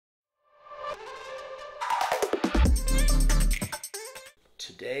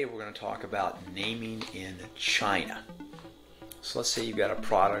Today we're going to talk about naming in China. So let's say you've got a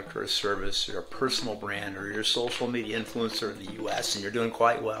product or a service or a personal brand or you're a social media influencer in the US and you're doing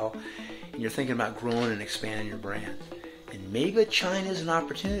quite well and you're thinking about growing and expanding your brand. And maybe China is an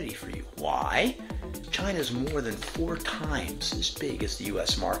opportunity for you. Why? China is more than 4 times as big as the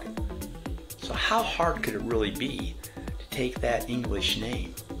US market. So how hard could it really be to take that English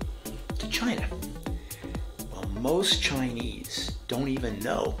name to China? Well, most Chinese don't even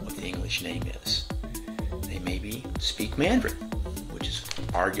know what the English name is. They maybe speak Mandarin, which is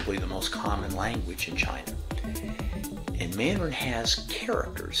arguably the most common language in China. And Mandarin has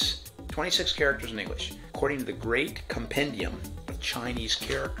characters, 26 characters in English. According to the Great Compendium of Chinese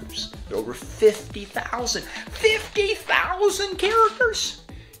Characters, there are over 50,000 characters!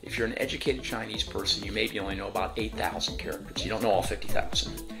 If you're an educated Chinese person, you maybe only know about 8,000 characters. You don't know all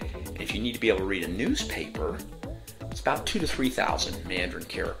 50,000. And if you need to be able to read a newspaper, it's about 2,000 to 3,000 Mandarin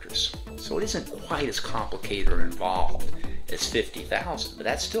characters. So it isn't quite as complicated or involved as 50,000, but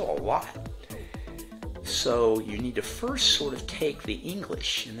that's still a lot. So you need to first sort of take the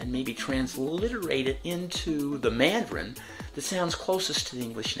English and then maybe transliterate it into the Mandarin that sounds closest to the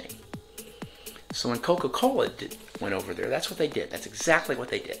English name. So when Coca-Cola went over there, that's what they did. That's exactly what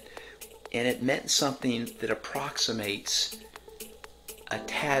they did. And it meant something that approximates a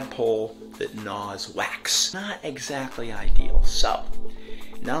tadpole that gnaws wax. Not exactly ideal. So,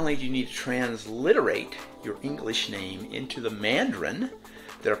 not only do you need to transliterate your English name into the Mandarin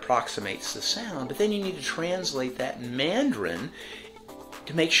that approximates the sound, but then you need to translate that Mandarin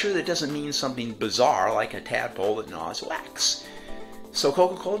to make sure that it doesn't mean something bizarre like a tadpole that gnaws wax. So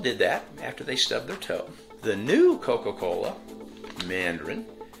Coca-Cola did that after they stubbed their toe. The new Coca-Cola Mandarin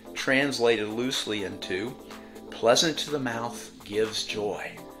translated loosely into pleasant to the mouth gives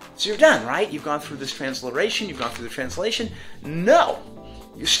joy. So you're done, right? You've gone through this transliteration, you've gone through the translation. No!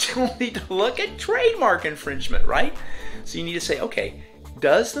 You still need to look at trademark infringement, right? So you need to say, okay,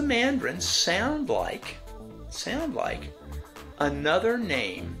 does the Mandarin sound like another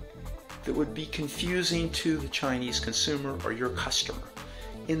name that would be confusing to the Chinese consumer or your customer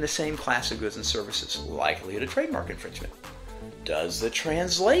in the same class of goods and services? Likelihood of trademark infringement. Does the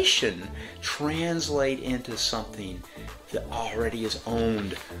translation translate into something that already is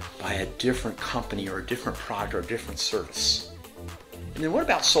owned by a different company or a different product or a different service? And then what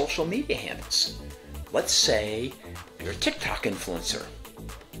about social media handles? Let's say you're a TikTok influencer.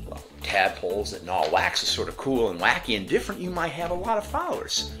 Well, tadpoles that gnaw wax is sort of cool and wacky and different. You might have a lot of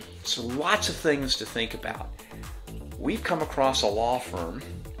followers. So lots of things to think about. We've come across a law firm,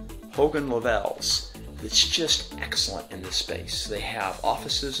 Hogan Lovells, that's just excellent in this space. They have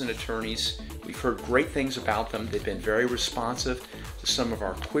offices and attorneys. We've heard great things about them. They've been very responsive to some of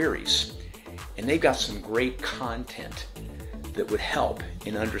our queries. And they've got some great content that would help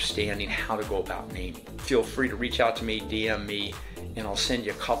in understanding how to go about naming. Feel free to reach out to me, DM me, and I'll send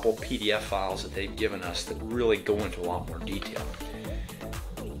you a couple PDF files that they've given us that really go into a lot more detail.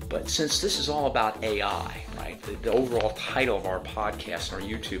 But since this is all about AI, right, the overall title of our podcast and our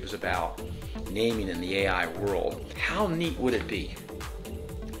YouTube is about naming in the AI world, how neat would it be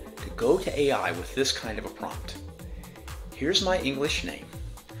to go to AI with this kind of a prompt? Here's my English name.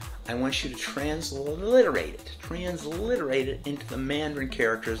 I want you to transliterate it into the Mandarin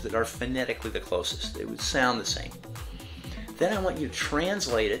characters that are phonetically the closest. They would sound the same. Then I want you to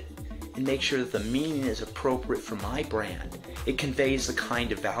translate it and make sure that the meaning is appropriate for my brand. It conveys the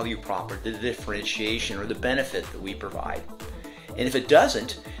kind of value prop or the differentiation or the benefit that we provide. And if it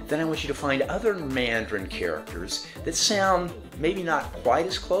doesn't, then I want you to find other Mandarin characters that sound maybe not quite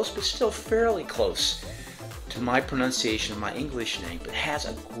as close, but still fairly close to my pronunciation of my English name, but has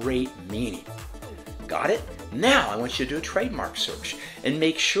a great meaning. Got it? Now I want you to do a trademark search and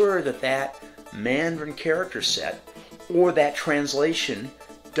make sure that that Mandarin character set or that translation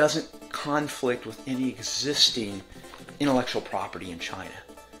doesn't conflict with any existing intellectual property in China.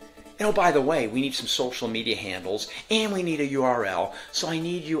 And oh, by the way, we need some social media handles and we need a URL, so I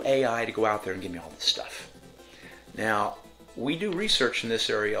need you AI to go out there and give me all this stuff. Now, we do research in this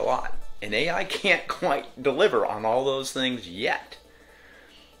area a lot, and AI can't quite deliver on all those things yet.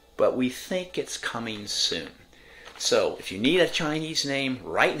 But we think it's coming soon. So if you need a Chinese name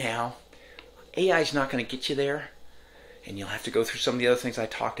right now, AI is not going to get you there, and you'll have to go through some of the other things I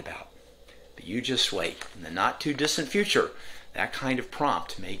talked about. But you just wait. In the not too distant future, that kind of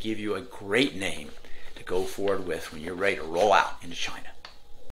prompt may give you a great name to go forward with when you're ready to roll out into China.